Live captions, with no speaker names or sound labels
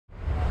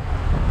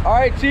All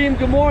right, team,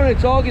 good morning.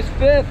 It's August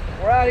 5th.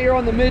 We're out here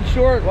on the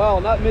midshore,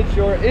 well, not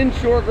midshore,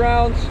 inshore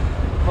grounds.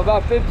 I'm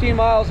about 15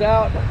 miles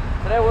out.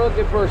 Today we're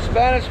looking for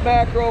Spanish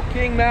mackerel,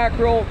 king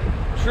mackerel,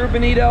 true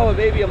bonito, and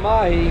maybe a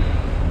mahi.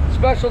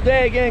 Special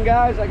day again,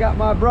 guys. I got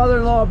my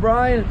brother-in-law,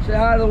 Brian. Say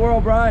hi to the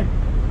world, Brian.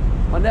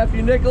 My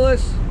nephew,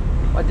 Nicholas.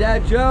 My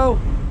dad, Joe.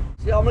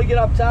 See, I'm gonna get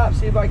up top,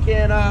 see if I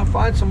can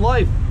find some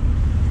life.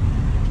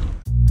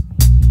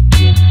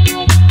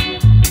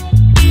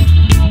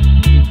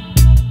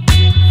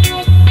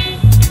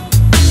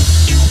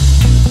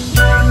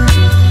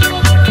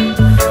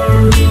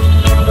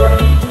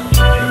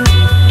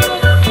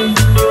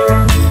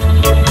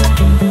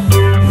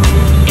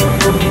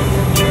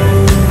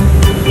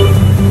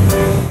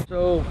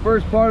 So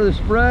first part of the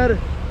spread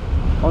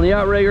on the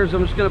outriggers,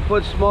 I'm just gonna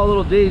put small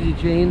little daisy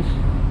chains.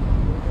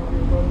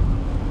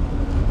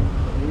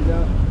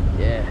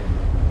 Yeah,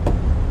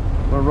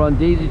 I'm gonna run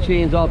daisy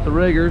chains off the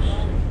riggers.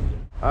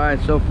 All right,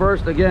 so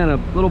first, again, a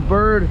little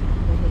bird,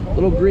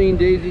 little green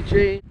daisy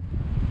chain.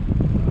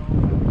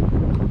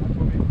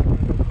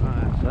 All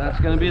right, so that's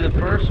gonna be the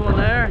first one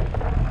there.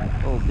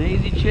 Little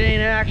daisy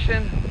chain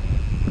action.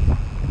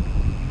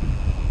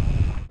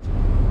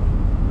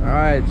 All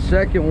right,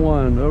 second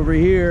one over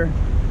here.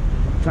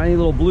 Tiny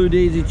little blue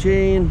daisy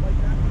chain.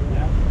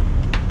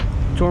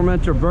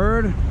 Tormentor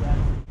bird.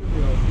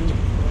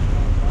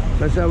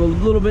 Let's have a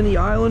little mini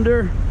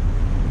islander.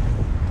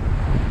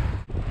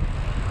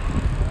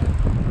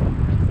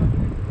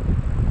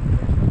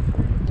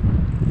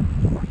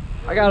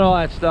 I got all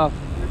that stuff.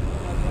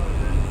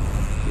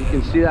 You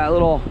can see that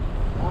little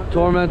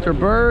tormentor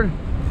bird.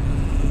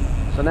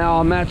 So now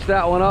I'll match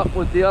that one up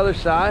with the other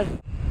side.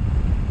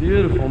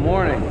 Beautiful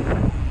morning.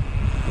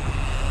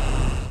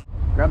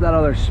 Grab that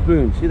other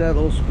spoon. See that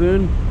little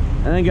spoon?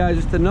 And then, guys,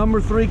 it's the number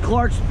 3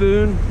 Clark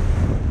spoon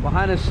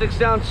behind a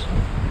 6-ounce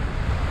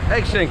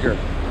egg sinker.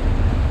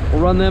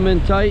 We'll run them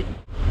in tight.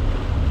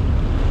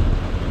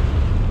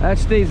 That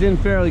stays in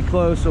fairly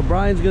close, so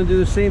Brian's gonna do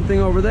the same thing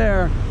over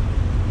there,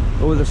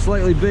 but with a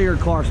slightly bigger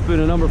Clark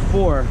spoon, a number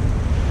 4.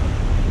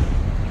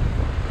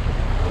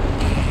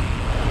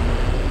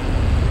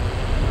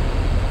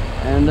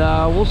 And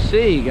we'll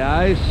see,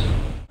 guys.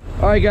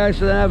 All right, guys,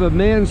 so I have a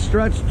man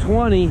stretch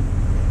 20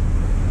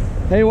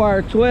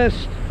 haywire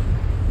twist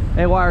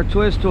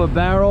to a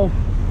barrel.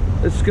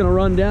 This is gonna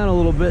run down a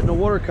little bit in the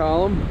water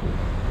column.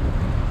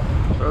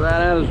 Throw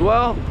that out as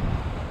well.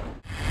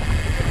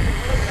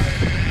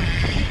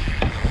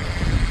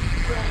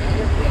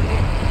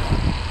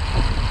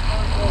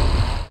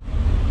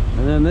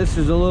 And then this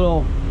is a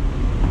little,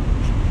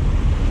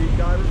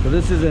 so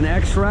this is an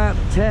X-Wrap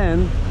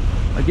 10.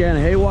 Again,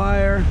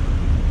 haywire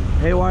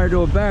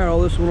to a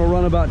barrel. This one will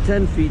run about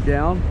 10 feet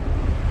down.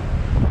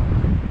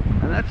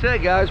 And that's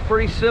it, guys.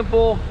 Pretty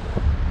simple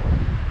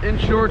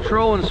inshore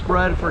trolling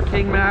spread for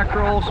king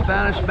mackerel,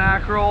 Spanish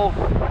mackerel,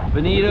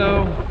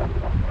 bonito.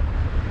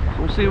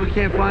 We'll see if we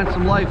can't find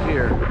some life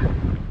here.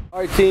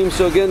 All right, team,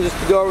 so again, just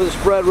to go over the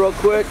spread real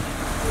quick.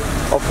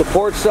 Off the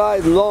port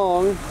side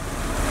long,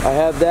 I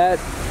have that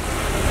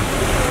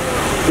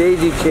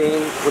daisy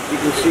chain, which you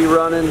can see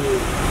running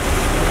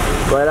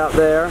right out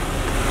there.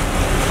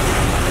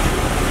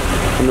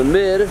 In the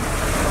mid,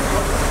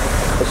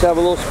 let's have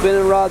a little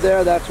spinning rod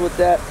there. That's with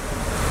that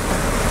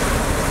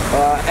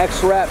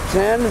X-Wrap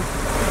 10.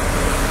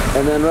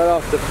 And then right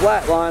off the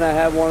flat line, I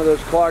have one of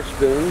those Clark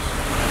spoons.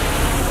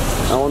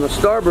 Now on the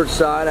starboard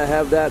side, I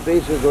have that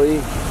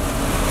basically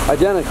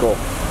identical.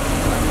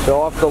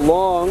 So off the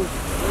long,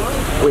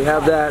 we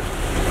have that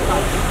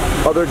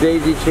other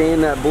daisy chain,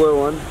 that blue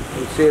one.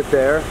 You can see it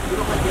there.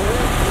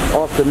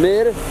 Off the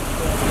mid,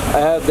 I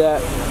have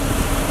that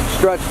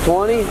stretch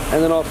 20,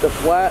 and then off the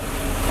flat,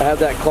 I have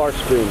that Clark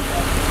spoon.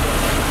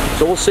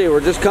 So we'll see.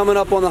 We're just coming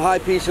up on the high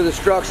piece of the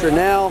structure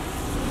now.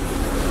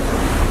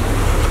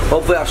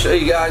 Hopefully I'll show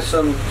you guys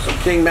some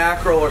king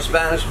mackerel or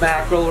Spanish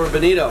mackerel or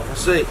bonito. We'll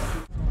see.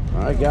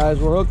 All right, guys,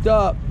 we're hooked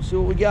up. Let's see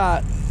what we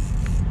got.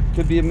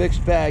 Could be a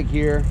mixed bag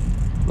here.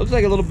 Looks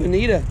like a little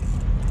bonito.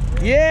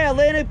 Yeah,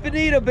 Atlantic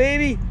Bonito,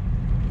 baby.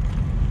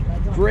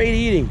 Great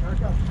eating.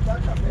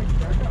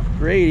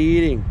 Great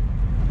eating.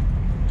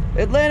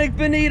 Atlantic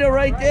Bonito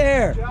right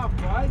there.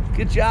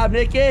 Good job,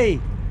 Nicky.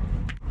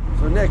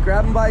 So Nick,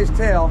 grab him by his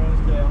tail.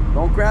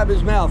 Don't grab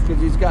his mouth because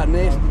he's got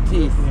nasty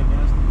teeth.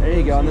 There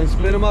you go, and then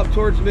spin him up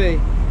towards me.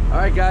 All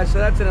right, guys, so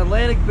that's an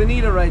Atlantic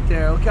Bonito right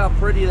there. Look how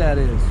pretty that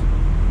is.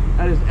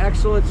 That is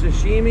excellent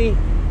sashimi.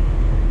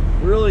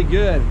 Really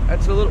good.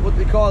 That's a little, what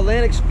they call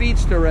Atlantic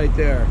Speedster right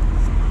there.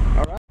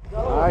 All right.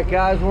 All right,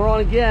 guys, we're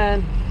on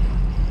again.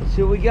 Let's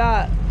see what we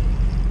got.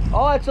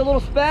 Oh, it's a little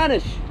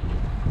Spanish.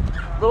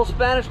 Little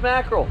Spanish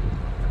mackerel.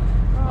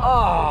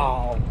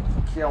 Oh,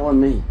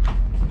 killing me.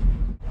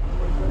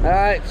 All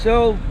right,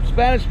 so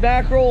Spanish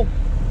mackerel.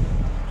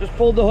 Just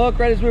pulled the hook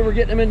right as we were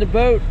getting them in the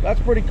boat. That's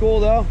pretty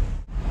cool, though.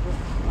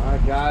 All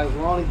right, guys,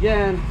 we're on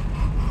again.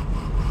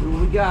 See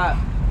what we got.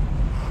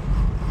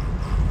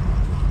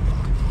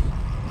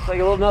 It's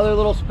like another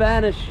little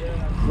Spanish,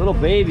 little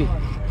baby.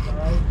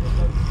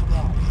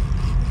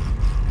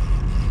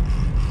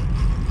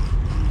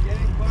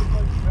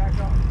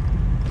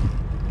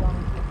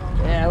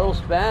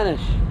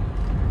 Spanish.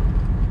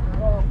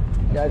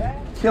 You guys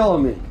are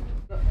killing me.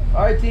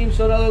 All right, team,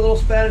 so another little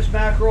Spanish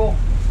mackerel.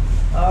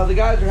 The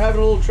guys are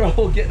having a little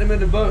trouble getting them in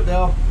the boat,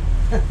 though.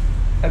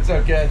 That's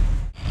okay.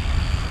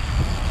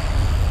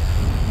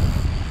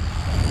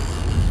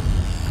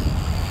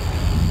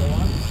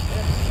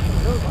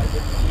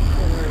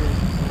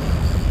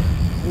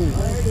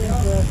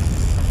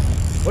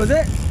 What is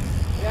it?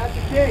 Yeah, that's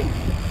a king.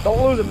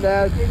 Don't lose him,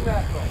 Dad. King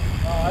mackerel.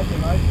 Oh, that's a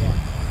nice one.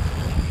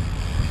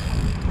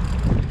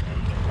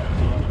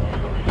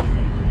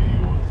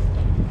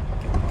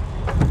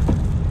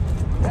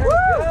 There we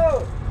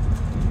go.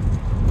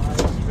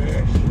 Nice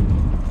fish.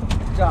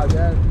 Good job,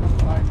 Dad.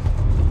 Nice.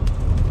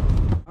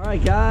 All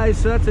right, guys,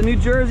 so that's a New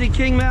Jersey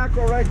king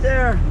mackerel right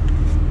there.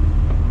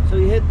 So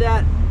you hit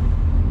that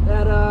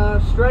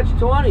stretch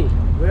 20.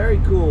 Very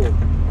cool.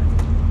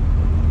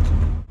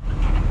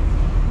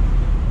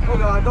 Oh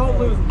God, don't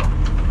lose him.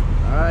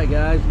 All right,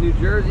 guys, New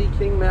Jersey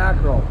king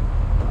mackerel.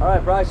 All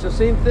right, Bryce, so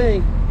same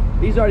thing.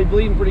 He's already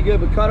bleeding pretty good,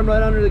 but cut him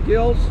right under the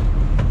gills.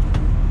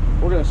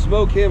 We're gonna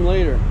smoke him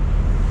later.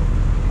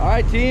 All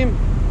right, team.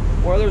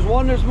 Where there's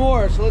one, there's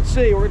more. So let's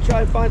see. We're gonna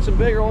try and find some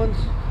bigger ones.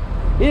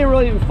 He didn't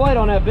really even fight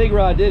on that big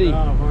rod, did he? No,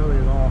 hardly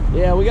at all.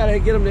 Yeah, we gotta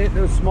get him to hit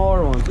those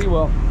smaller ones. He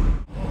will.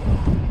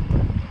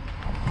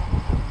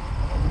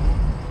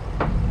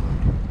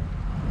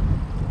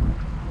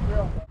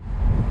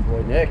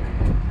 Boy, Nick.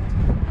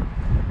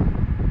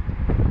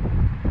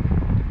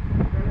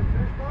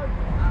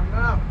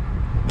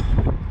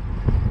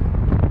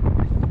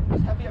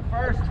 Just heavy at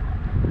first.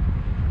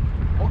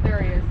 Oh,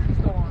 there he is. He's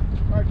still on.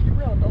 All right, keep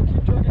reeling. Don't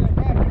keep jerking it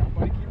back,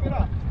 buddy. Keep it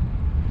up.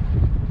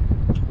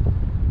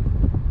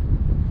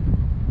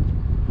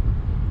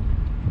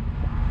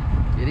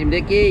 Get him,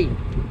 Nicky.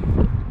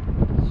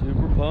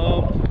 Super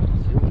pumped.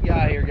 See what we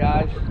got here,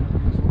 guys.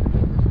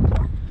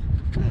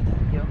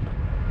 Yep.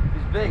 If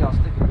he's big, I'll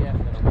stick a gaff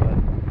in him, but I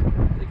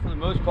think for the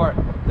most part,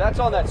 that's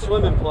on that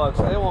swimming plug,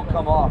 so they won't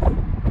come off.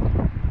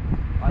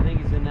 I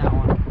think he's in that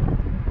one.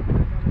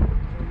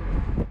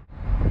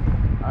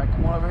 All right,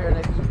 come on over here,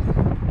 Nick.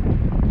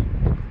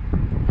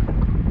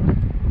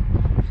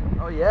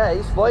 Oh yeah,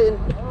 he's fighting.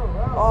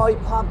 Oh, he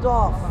popped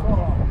off.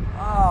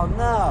 Oh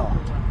no.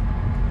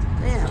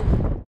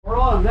 Damn. We're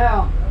on him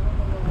now.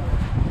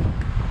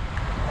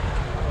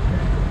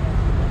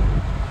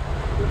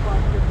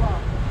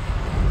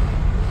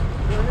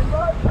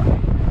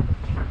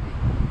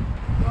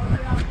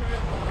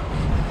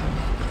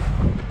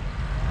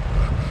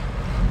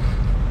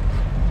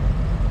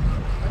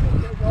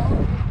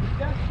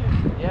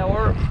 Yeah,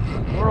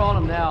 we're on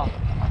him now.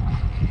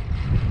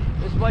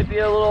 This might be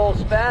a little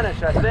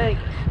Spanish, I think.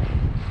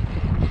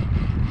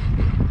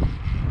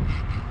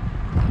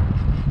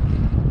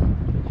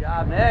 Good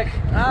job, Nick.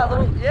 Ah,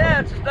 little, yeah,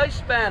 it's a nice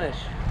Spanish.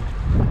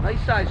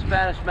 Nice size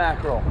Spanish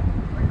mackerel.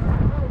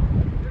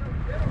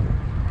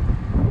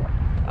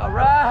 All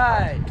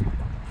right.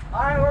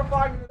 All right, we're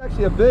fine.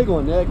 Actually a big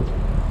one, Nick. All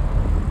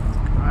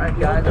right,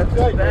 guys, that's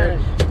the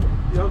Spanish.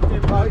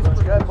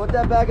 Okay, put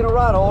that back in the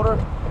rod holder.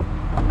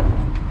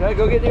 Okay,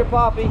 go get near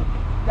Poppy.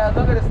 Yeah,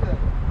 look at this thing.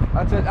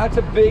 That's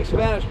a big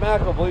Spanish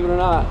mackerel, believe it or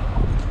not.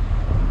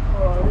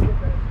 Oh, look at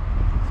that.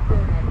 Spin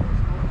out there.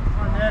 Come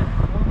on, Ned.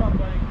 Hold on,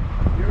 buddy.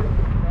 Beautiful.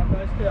 Grab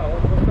that still.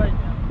 Let's go straight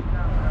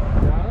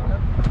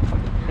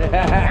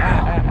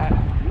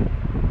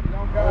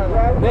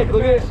now. Nick,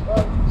 look at this.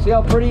 See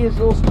how pretty his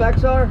little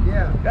specks are?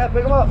 Yeah. Yeah,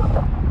 pick them up.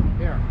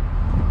 Here.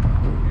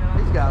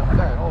 He's got it.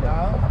 There, hold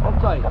on. Hold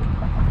tight.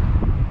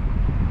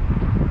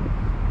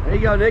 There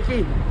you go,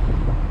 Nicky.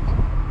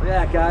 Look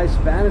at that, guys.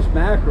 Spanish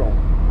mackerel.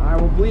 All right,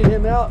 we'll bleed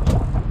him out.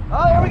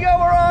 Oh, here we go.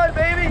 We're on,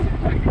 baby.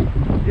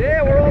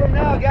 Yeah, we're on him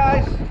now,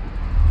 guys.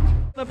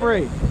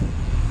 Slippery.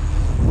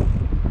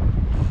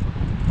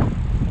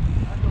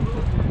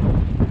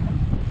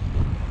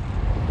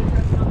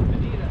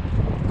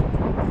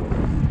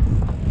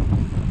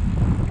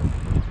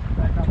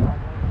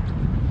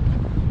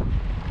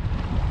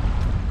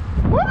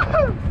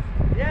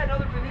 Yeah,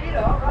 another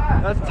Bonito. All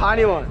right. That's a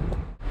tiny one.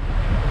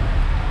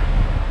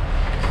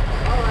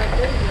 All right,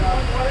 there you go.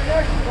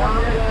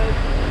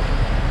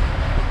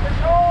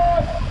 Fish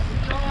on!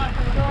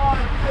 Fish on!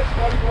 Fish,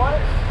 buddy, you want it?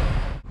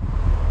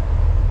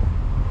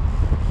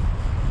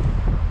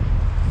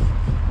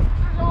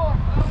 Fish on!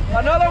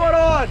 Another one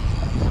on!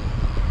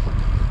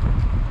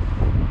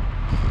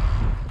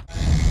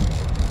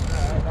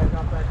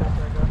 Back up.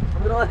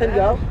 I'm gonna let him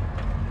go.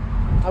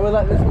 I would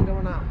let this one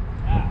go now.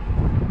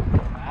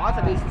 Oh, that's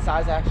a decent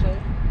size, actually.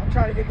 I'm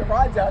trying to get the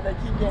rods out. They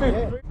keep getting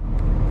hit.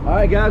 All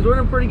right, guys, we're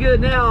doing pretty good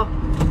now.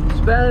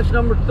 Spanish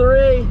number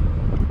 3.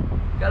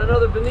 Got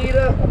another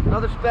Bonito,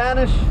 another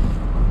Spanish.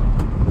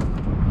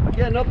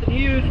 Again, nothing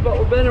huge, but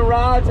we're bending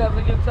rods, having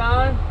a good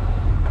time.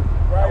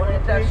 Right, we're gonna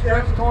hit that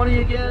stretch 20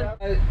 again.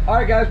 All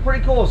right, guys,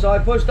 pretty cool. So I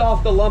pushed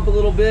off the lump a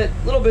little bit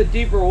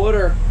deeper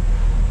water.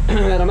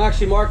 And I'm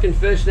actually marking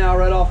fish now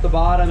right off the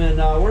bottom, and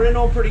we're in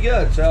on pretty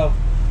good. So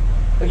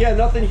again,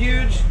 nothing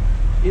huge.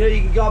 You know,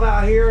 you can come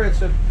out here,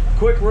 it's a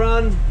quick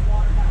run,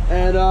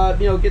 and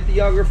you know, get the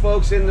younger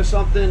folks into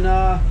something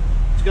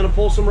it's gonna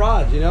pull some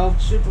rods, you know,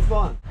 super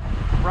fun.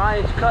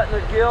 Ryan's cutting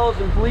their gills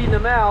and bleeding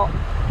them out,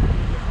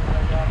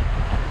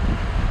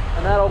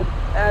 and that'll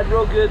add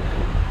real good,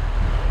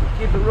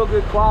 keep it real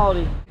good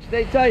quality.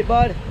 Stay tight,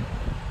 bud.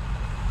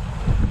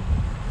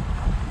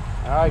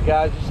 All right,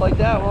 guys, just like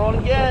that, we're on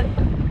again.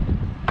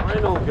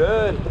 Rhino,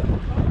 good.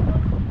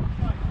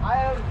 I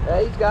am.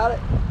 Yeah, he's got it.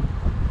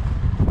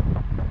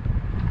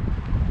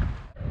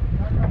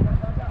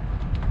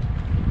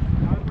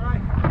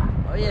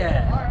 Oh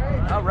yeah.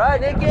 All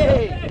right,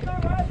 Nicky.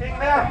 King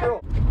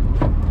Mackerel.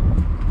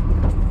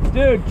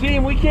 Dude,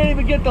 team, we can't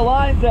even get the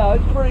lines out.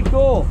 It's pretty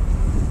cool.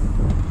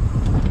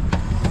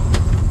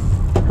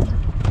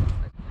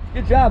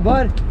 Good job,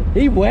 bud.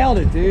 He whaled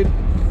it, dude.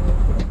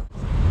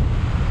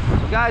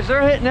 So guys,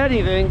 they're hitting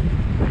anything.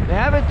 They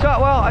haven't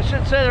touched, well, I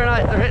shouldn't say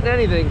they're hitting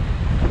anything.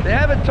 They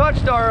haven't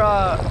touched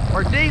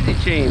our daisy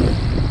chains.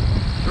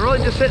 They're really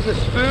just hitting the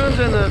spoons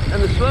and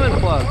the swimming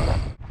plug.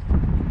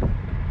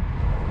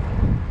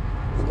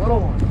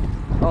 Little one.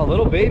 Oh,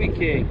 little baby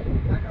king.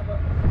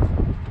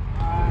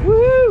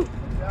 Woohoo!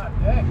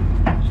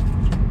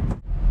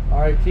 All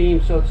right,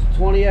 team, so it's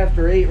 20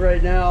 after 8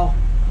 right now.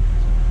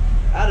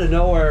 Out of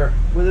nowhere,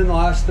 within the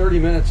last 30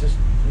 minutes, this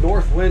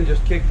north wind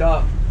just kicked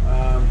up.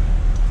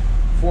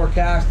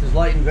 Forecast is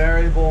light and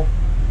variable.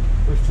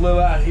 We flew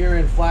out here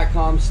in flat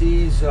calm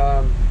seas.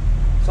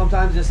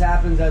 Sometimes this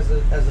happens as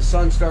the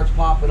sun starts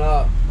popping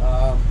up.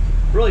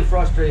 Really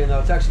frustrating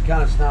though. It's actually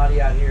kind of snotty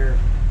out here.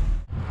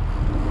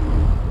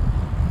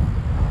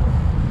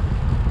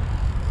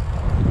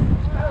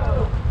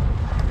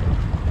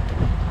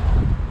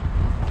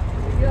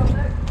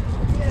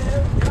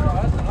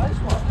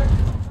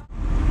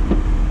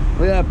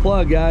 Look at that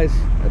plug, guys.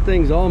 That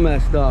thing's all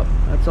messed up.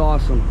 That's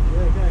awesome.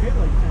 Yeah, it got hit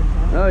like 10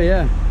 times. Oh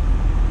yeah,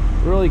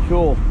 really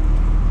cool.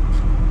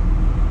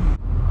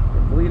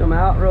 Bleed them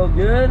out real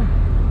good.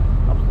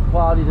 Helps the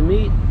quality of the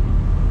meat.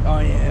 Oh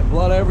yeah,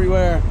 blood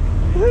everywhere.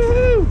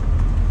 Woohoo!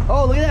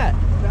 Oh, look at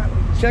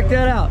that. Check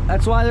that out.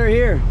 That's why they're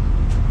here.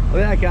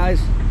 Look at that,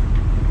 guys.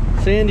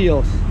 Sand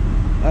eels.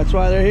 That's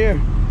why they're here.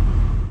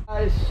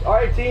 Guys, all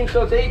right, team.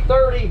 So it's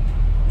 8:30.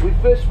 We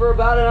fished for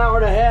about an hour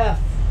and a half.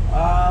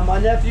 My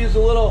nephew's a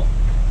little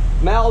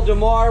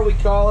Maldemar, we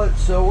call it,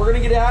 so we're gonna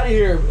get out of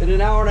here. In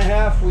an hour and a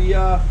half, we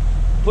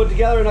put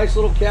together a nice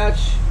little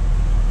catch.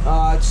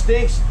 It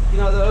stinks, you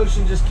know, the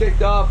ocean just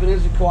kicked up and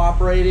isn't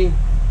cooperating,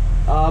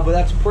 but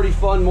that's a pretty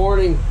fun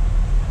morning.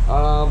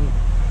 I'm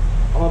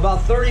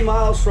about 30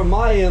 miles from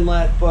my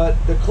inlet, but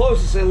the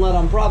closest inlet,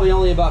 I'm probably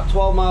only about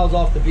 12 miles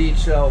off the beach,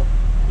 so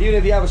even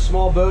if you have a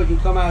small boat, you can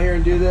come out here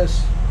and do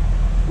this.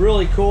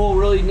 Really cool,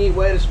 really neat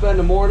way to spend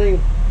the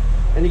morning,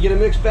 and you get a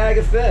mixed bag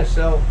of fish,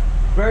 so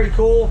very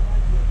cool.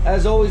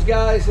 As always,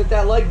 guys, hit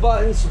that like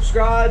button,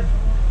 subscribe.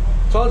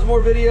 Tons more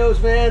videos,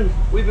 man.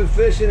 We've been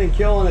fishing and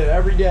killing it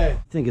every day.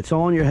 I think it's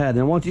all in your head,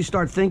 and once you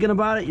start thinking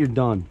about it, you're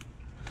done.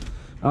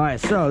 All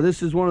right, so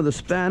this is one of the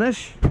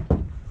Spanish.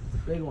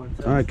 Big one,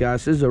 too. All right,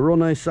 guys, this is a real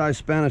nice size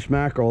Spanish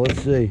mackerel.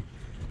 Let's see.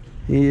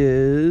 He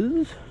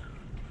is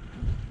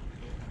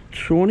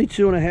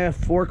 22.5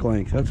 fork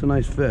length. That's a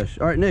nice fish.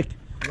 All right, Nick.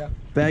 Yeah.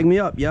 Bag me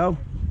up, yo.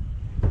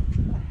 How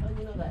do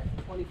you know that?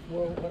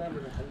 24, whatever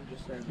the hell you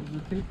just said.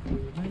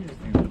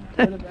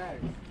 In the bag.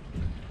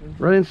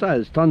 Right inside,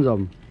 there's tons of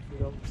them. You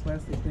know,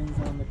 plastic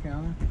things on the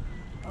counter.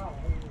 Oh.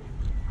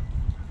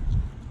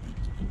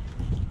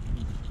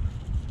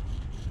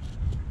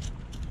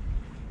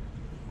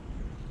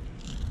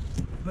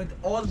 But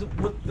all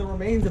the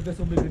remains of this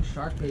will be good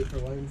shark bait for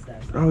Wednesday.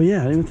 Oh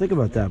yeah, I didn't even think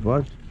about that,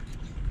 bud.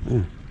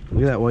 Yeah.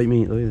 Look at that white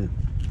meat. Look at that.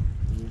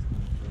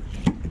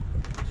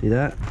 See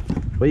that?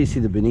 Wait, you see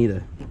the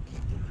bonita.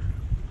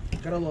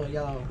 Got a little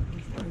yellow.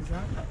 What is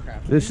that? Oh,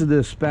 crap. This is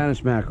the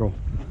Spanish mackerel.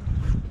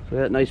 So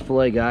that nice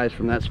fillet, guys,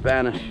 from that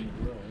Spanish.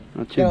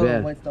 Not too Got a little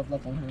bad. white stuff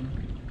left on him.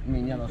 I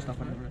mean, yellow stuff,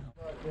 whatever.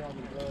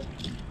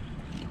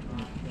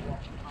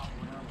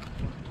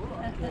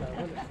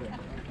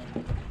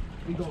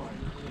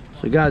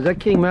 So guys,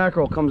 that king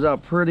mackerel comes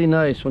out pretty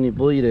nice when you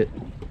bleed it.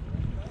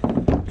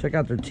 Check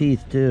out their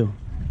teeth too.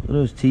 Look at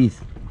those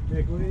teeth.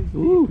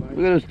 Ooh, look at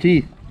those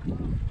teeth.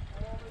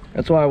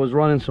 That's why I was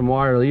running some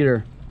wire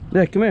leader.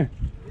 Nick, come here.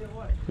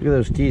 Look at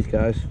those teeth,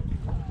 guys.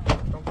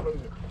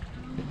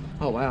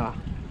 Oh wow.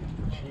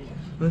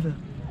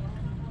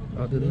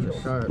 Oh, dude, these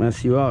are sharp.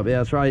 Mess you up. Yeah,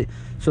 that's right.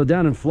 So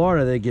down in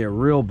Florida, they get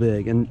real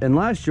big. And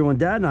last year when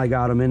Dad and I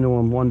got them into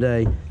them one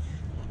day,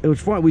 it was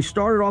fun. We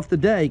started off the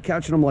day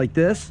catching them like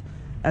this.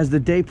 As the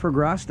day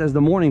progressed, as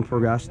the morning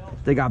progressed,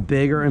 they got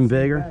bigger and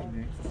bigger.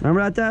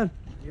 Remember that, Dad?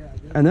 Yeah.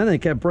 And then they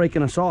kept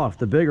breaking us off,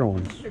 the bigger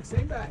ones.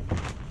 Same bag.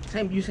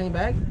 Same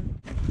bag?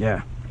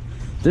 Yeah.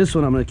 This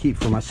one I'm going to keep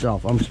for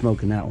myself. I'm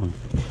smoking that one.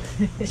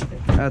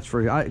 That's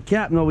for...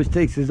 Captain always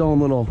takes his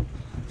own little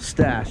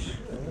stash.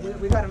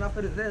 We got enough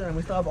of it there, and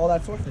we still have all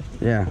that swordfish.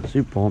 Yeah,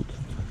 super pumped.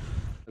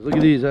 Look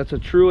at these. That's a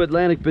true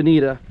Atlantic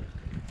Bonito.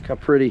 Look how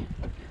pretty.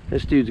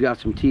 This dude's got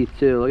some teeth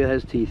too. Look at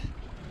his teeth.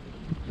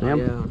 See him?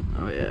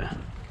 Yeah. Oh yeah.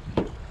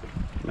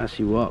 Mess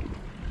you up.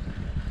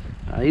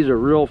 These are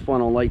real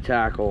fun on light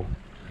tackle.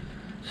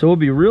 So what would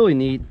be really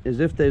neat is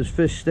if those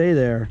fish stay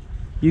there,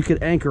 you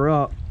could anchor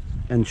up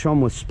and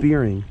chum with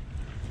spearing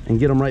and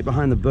get them right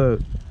behind the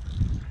boat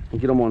and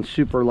get them on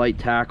super light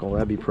tackle.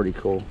 That'd be pretty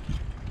cool.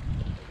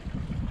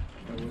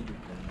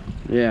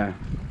 Yeah,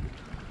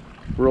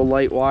 real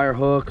light wire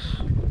hooks.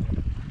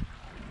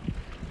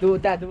 Do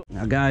that. Do it.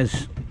 Now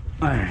guys,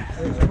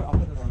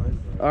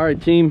 all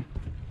right team,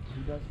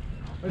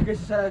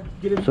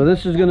 so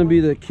this is going to be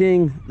the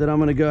king that I'm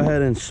going to go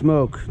ahead and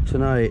smoke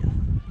tonight.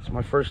 It's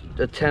my first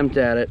attempt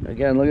at it.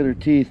 Again, look at her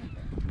teeth,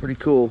 pretty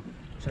cool.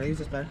 Should I use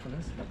this bag for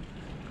this?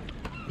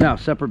 No,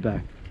 separate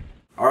bag.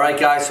 All right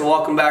guys, so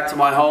welcome back to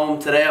my home.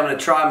 Today I'm going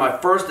to try my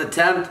first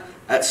attempt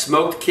at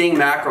smoked king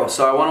mackerel.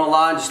 So I went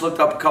online, just looked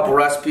up a couple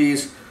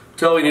recipes.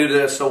 Totally new to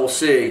this, so we'll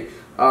see.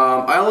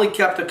 I only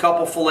kept a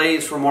couple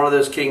fillets from one of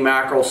those king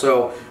mackerel,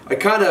 so I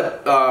kind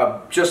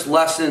of just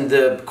lessened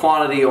the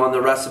quantity on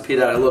the recipe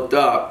that I looked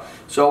up.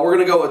 So we're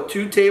going to go with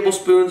 2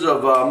 tablespoons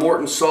of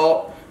Morton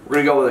salt. We're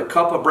going to go with a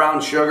cup of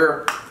brown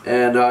sugar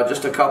and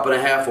just a cup and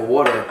a half of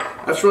water.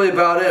 That's really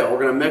about it. We're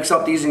going to mix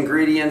up these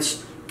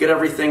ingredients, get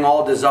everything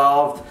all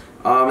dissolved,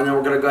 and then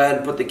we're going to go ahead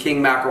and put the king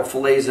mackerel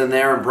fillets in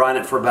there and brine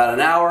it for about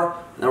an hour.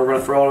 And then we're going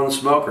to throw it on the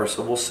smoker,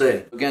 so we'll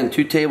see. Again,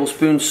 2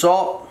 tablespoons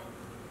salt,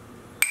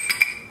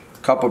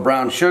 cup of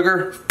brown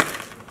sugar,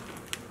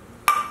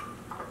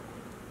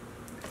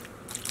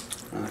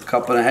 and a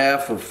cup and a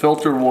half of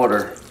filtered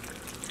water.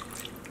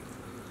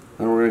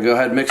 Then we're going to go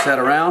ahead and mix that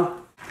around.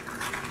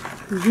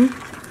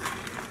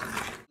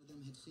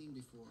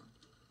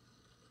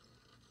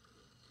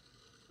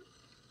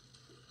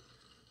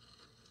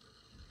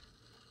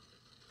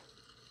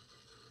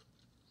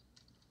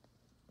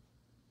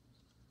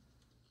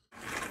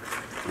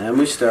 And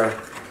we stir.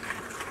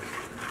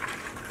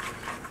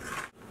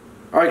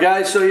 Alright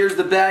guys, so here's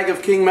the bag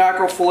of king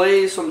mackerel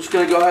fillets. So I'm just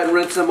going to go ahead and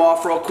rinse them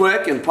off real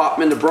quick and pop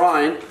them into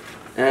brine.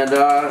 And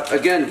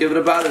again, give it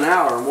about an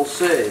hour and we'll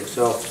see.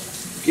 So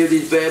give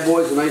these bad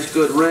boys a nice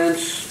good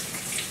rinse.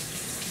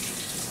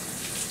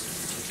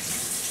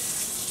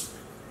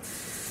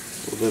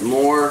 A little bit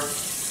more.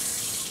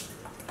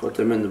 Put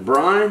them in the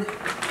brine.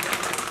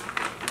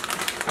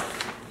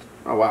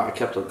 Oh wow, I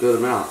kept a good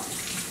amount.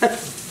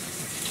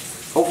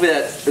 Hopefully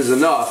that is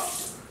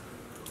enough.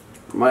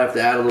 I might have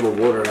to add a little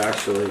water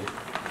actually.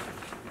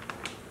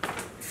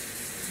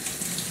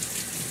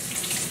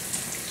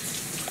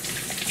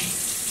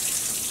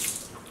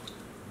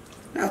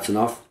 That's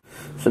enough.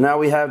 So now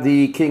we have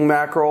the king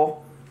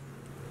mackerel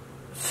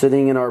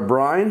sitting in our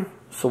brine.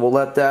 So we'll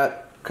let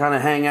that kind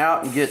of hang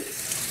out and get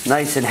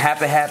nice and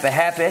happy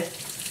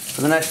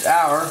for the next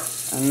hour.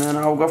 And then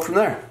I'll go from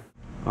there.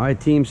 All right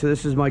team, so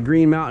this is my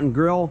Green Mountain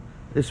grill.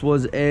 This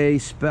was a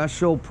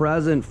special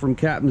present from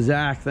Captain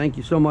Zach. Thank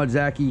you so much,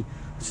 Zachy.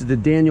 This is the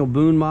Daniel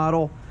Boone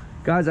model.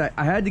 Guys, I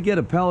had to get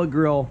a pellet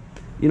grill.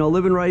 You know,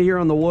 living right here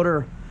on the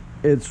water,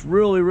 it's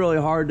really, really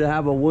hard to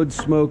have a wood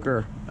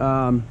smoker.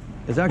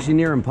 It's actually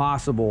near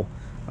impossible.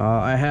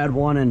 I had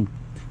one and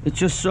it's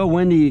just so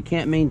windy you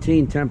can't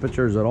maintain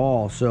temperatures at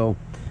all. So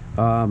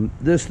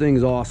this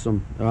thing's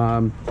awesome.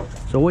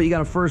 So what you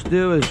gotta first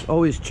do is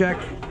always check.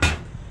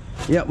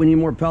 Yep, we need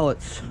more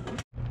pellets.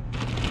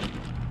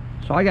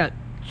 So I got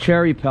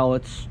cherry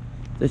pellets.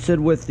 They said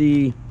with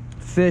the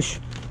fish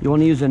you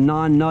want to use a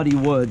non-nutty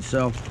wood,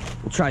 so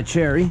we'll try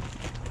cherry.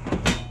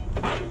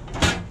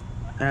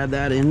 Add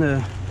that in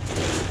the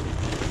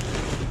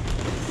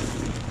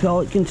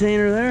pellet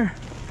container there.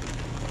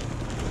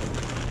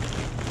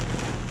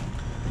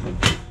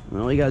 And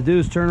all you gotta do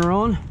is turn her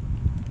on,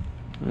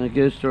 and it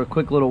goes through a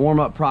quick little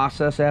warm-up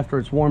process. After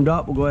it's warmed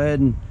up, we'll go ahead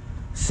and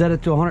set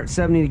it to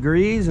 170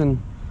 degrees,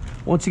 and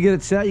once you get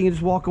it set, you can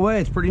just walk away.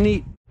 It's pretty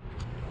neat.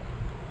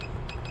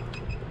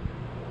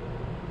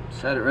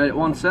 Set it right at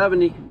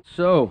 170.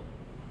 So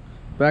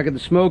back at the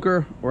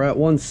smoker, we're at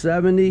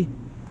 170.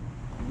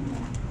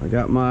 I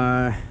got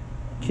my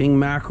king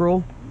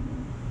mackerel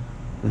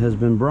that has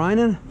been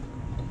brining.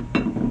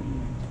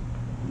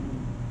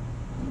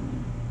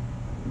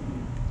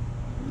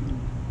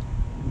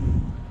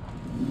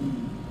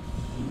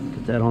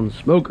 Get that on the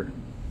smoker.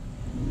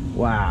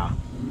 Wow,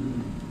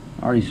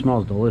 already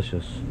smells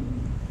delicious.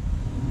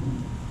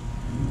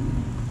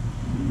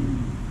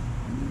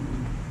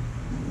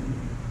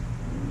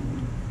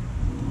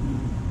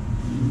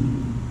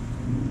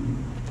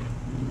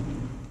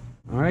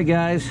 Alright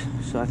guys,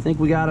 so I think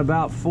we got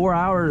about 4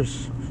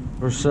 hours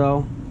or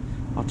so.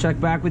 I'll check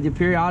back with you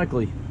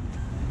periodically.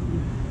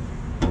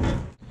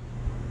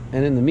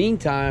 And in the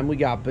meantime, we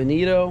got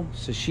Bonito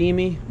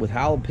Sashimi with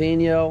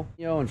jalapeno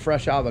and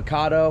fresh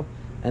avocado.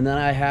 And then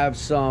I have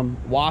some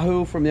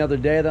wahoo from the other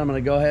day that I'm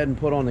going to go ahead and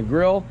put on the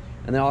grill.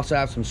 And then I also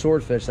have some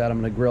swordfish that I'm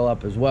going to grill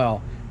up as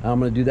well. And I'm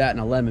going to do that in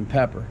a lemon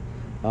pepper.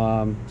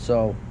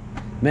 So,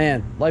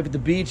 man, life at the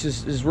beach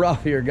is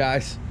rough here,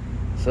 guys.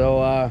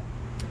 So,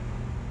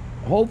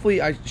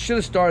 hopefully, I should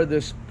have started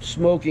this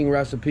smoking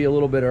recipe a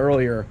little bit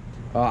earlier.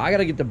 I got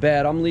to get to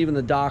bed. I'm leaving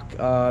the dock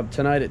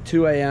tonight at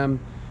 2 a.m.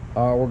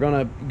 We're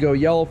going to go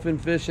yellowfin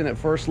fishing at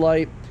first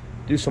light,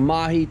 do some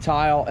mahi,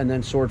 tile, and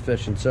then sword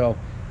fishing. So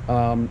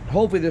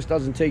Hopefully this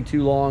doesn't take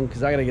too long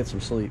because I gotta get some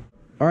sleep.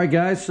 All right,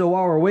 guys, so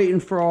while we're waiting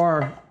for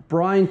our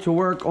brine to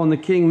work on the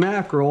king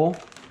mackerel,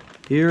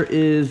 here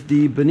is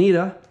the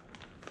bonita,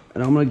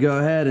 and I'm gonna go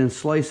ahead and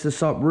slice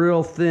this up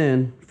real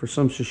thin for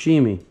some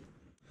sashimi.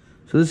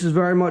 So this is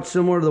very much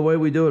similar to the way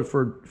we do it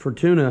for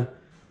tuna.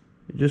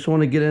 You just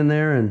want to get in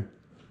there and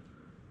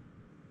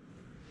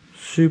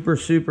super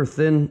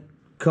thin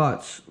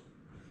cuts.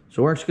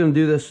 So we're actually gonna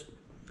do this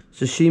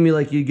sashimi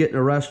like you get in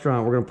a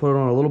restaurant. We're gonna put it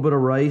on a little bit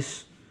of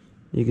rice.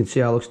 You can see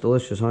how it looks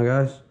delicious, huh,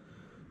 guys?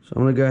 So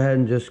I'm gonna go ahead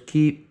and just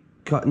keep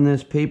cutting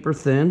this paper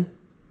thin.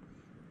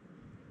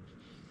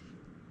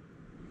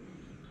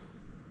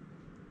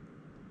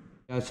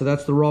 Guys, so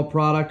that's the raw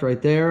product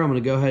right there. I'm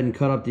gonna go ahead and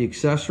cut up the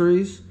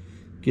accessories,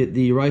 get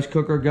the rice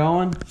cooker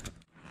going,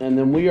 and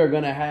then we are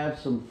gonna have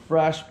some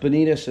fresh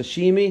Bonito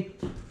sashimi.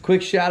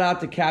 Quick shout out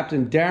to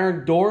Captain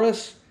Darren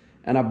Doris,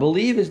 and I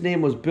believe his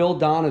name was Bill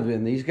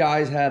Donovan. These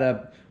guys had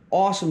a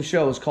awesome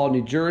show. It's called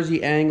New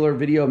Jersey Angler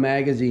Video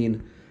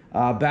Magazine.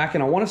 Back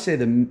in, I want to say,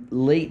 the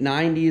late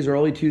 90s,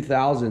 early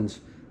 2000s.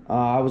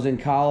 I was in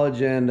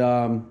college, and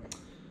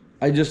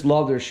I just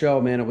loved their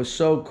show, man. It was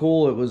so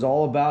cool. It was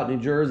all about New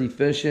Jersey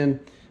fishing.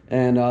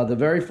 And the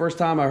very first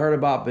time I heard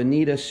about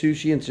bonita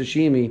sushi and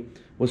sashimi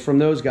was from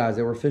those guys.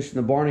 They were fishing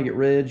the Barnegat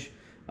Ridge.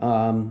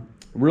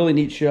 Really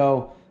neat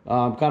show.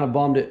 Kind of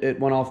bummed it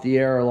went off the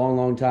air a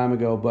long time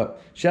ago. But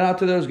shout out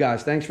to those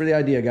guys. Thanks for the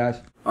idea,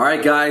 guys. All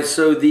right, guys.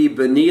 So the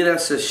bonita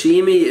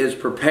sashimi is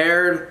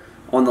prepared.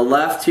 On the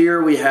left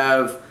here, we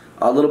have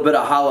a little bit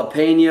of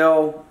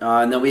jalapeno,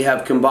 and then we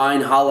have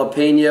combined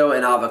jalapeno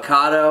and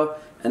avocado,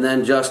 and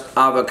then just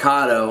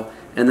avocado.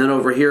 And then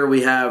over here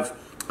we have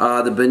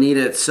the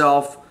bonita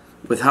itself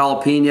with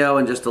jalapeno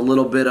and just a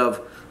little bit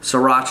of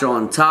sriracha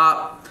on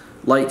top.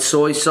 Light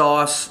soy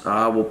sauce.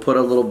 We'll put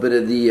a little bit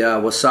of the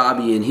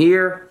wasabi in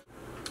here.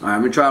 All right,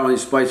 I'm gonna try one of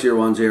these spicier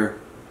ones here.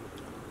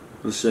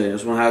 Let's see.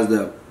 This one has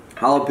the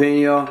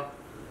jalapeno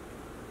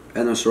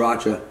and the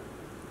sriracha.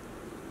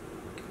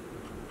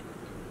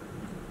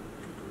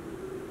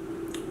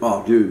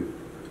 Oh, dude,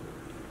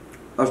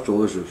 that's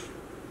delicious.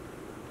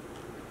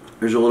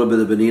 There's a little bit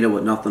of bonita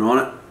with nothing on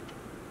it.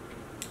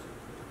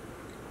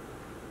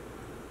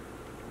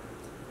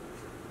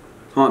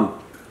 Hun,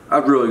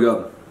 that's really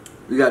good.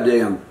 You got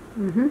damn.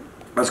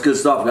 That's good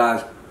stuff,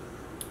 guys.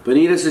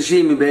 Bonita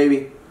sashimi,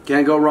 baby.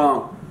 Can't go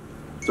wrong.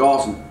 It's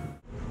awesome.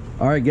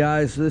 All right,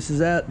 guys, so this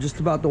is at just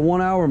about the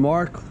 1 hour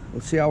mark.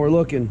 Let's see how we're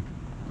looking.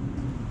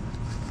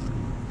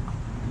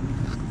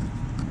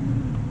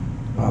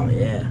 Oh,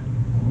 yeah.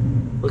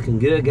 Looking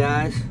good,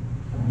 guys.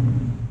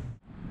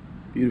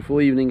 Beautiful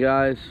evening,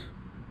 guys.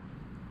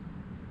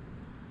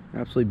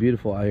 Absolutely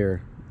beautiful out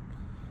here.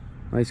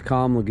 Nice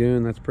calm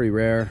lagoon. That's pretty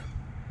rare.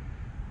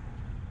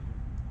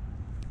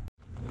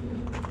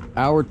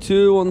 Hour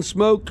 2 on the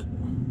smoke.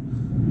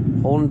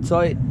 Holding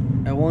tight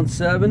at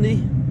 170.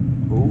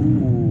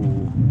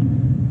 Ooh.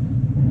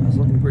 That's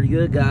looking pretty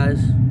good,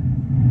 guys.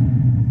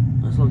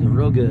 That's looking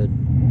real good.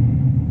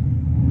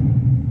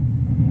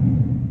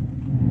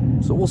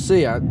 So we'll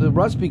see. The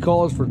recipe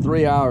calls for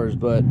 3 hours,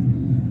 but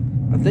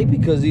I think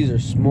because these are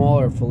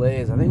smaller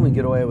fillets, I think we can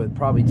get away with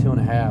probably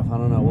 2.5. I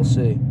don't know. We'll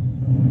see.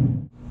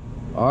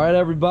 All right,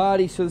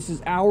 everybody. So this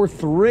is hour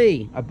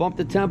 3. I bumped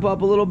the temp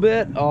up a little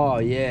bit. Oh,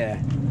 yeah.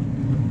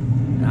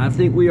 And I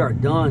think we are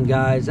done,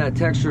 guys. That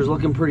texture is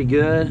looking pretty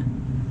good.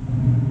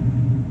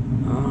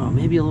 Oh,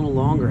 maybe a little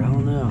longer. I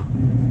don't know.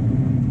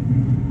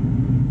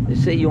 They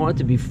say you want it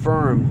to be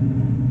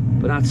firm,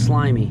 but not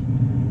slimy.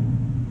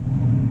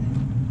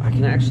 I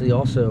can actually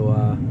also,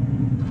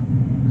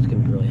 it's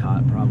gonna be really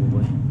hot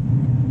probably.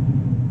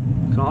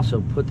 I can also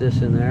put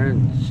this in there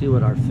and see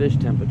what our fish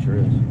temperature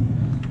is.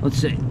 Let's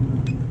see.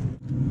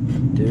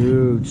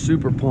 Dude,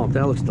 super pumped.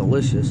 That looks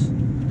delicious.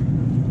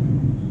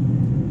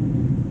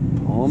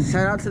 Pumped.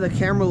 Shout out to the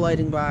camera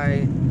lighting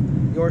by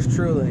yours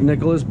truly.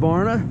 Nicholas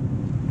Barna,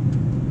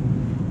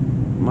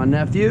 my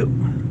nephew,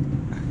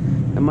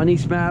 and my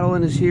niece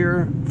Madeline is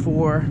here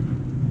for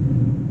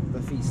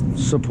The feast.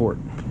 support.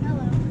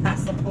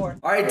 Support.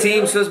 All right,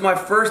 team, so this is my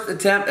first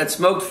attempt at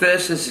smoked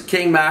fish. This is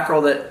king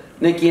mackerel that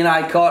Nikki and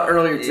I caught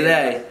earlier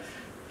today.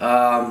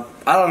 I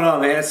don't know,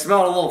 man. It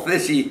smelled a little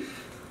fishy.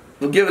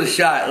 We'll give it a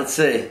shot. Let's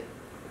see.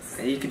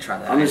 Yeah, you can try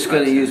that. I'm just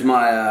going to use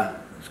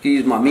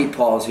my meat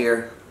paws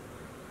here.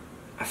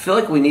 I feel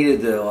like we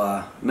needed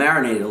to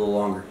marinate it a little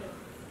longer.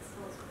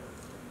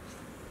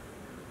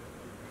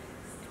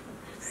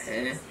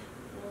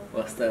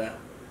 What's that?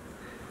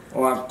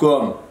 Oh, that's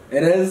good.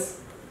 It is?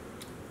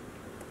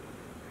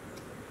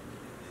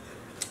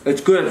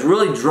 It's good. It's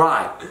really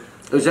dry.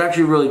 It's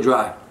actually really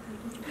dry.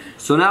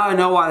 So now I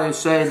know why they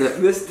say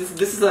that. This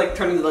is like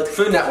turning into like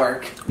Food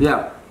Network.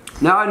 Yeah.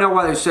 Now I know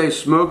why they say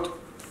smoked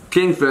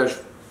kingfish,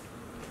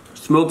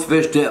 smoked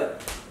fish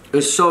dip.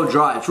 It's so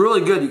dry. It's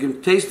really good. You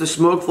can taste the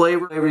smoke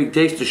flavor. You can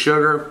taste the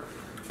sugar,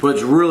 but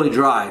it's really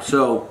dry.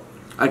 So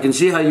I can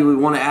see how you would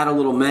want to add a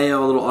little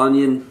mayo, a little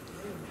onion.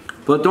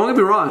 But don't get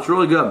me wrong, it's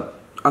really good.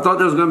 I thought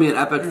there was going to be an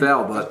epic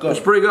fail, but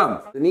it's pretty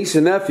good. The niece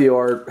and nephew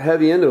are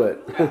heavy into it.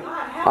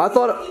 I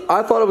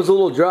thought it was a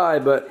little dry,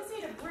 but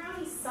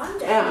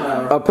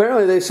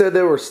apparently they said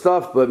they were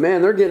stuffed. But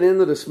man, they're getting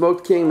into the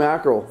smoked king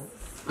mackerel.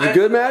 You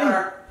good,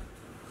 Maddie?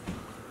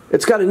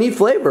 It's got a neat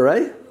flavor,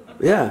 right?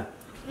 Yeah.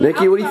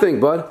 Nikki, what do you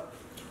think, bud?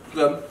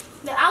 Good.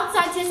 The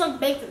outside tastes like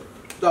bacon.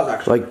 It does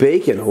actually. Like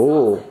bacon.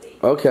 Oh,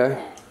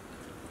 okay.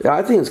 Yeah,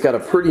 I think it's got a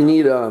pretty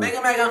neat.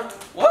 Bacon.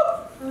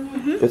 What?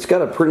 It's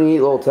got a pretty neat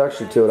little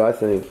texture to it, I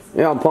think.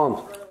 Yeah, I'm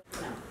pumped.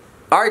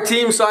 All right,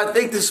 team, so I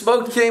think the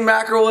smoked king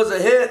mackerel was a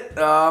hit.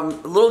 A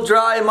little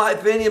dry in my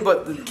opinion,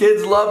 but the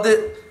kids loved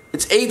it.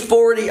 It's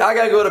 8:40. I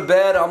got to go to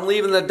bed. I'm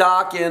leaving the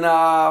dock in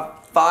 5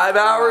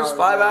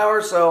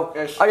 hours, so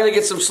I got to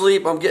get some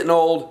sleep. I'm getting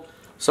old.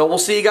 So we'll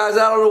see you guys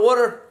out on the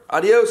water.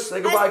 Adios.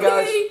 Say goodbye,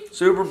 guys.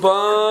 Super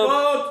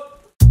pumped.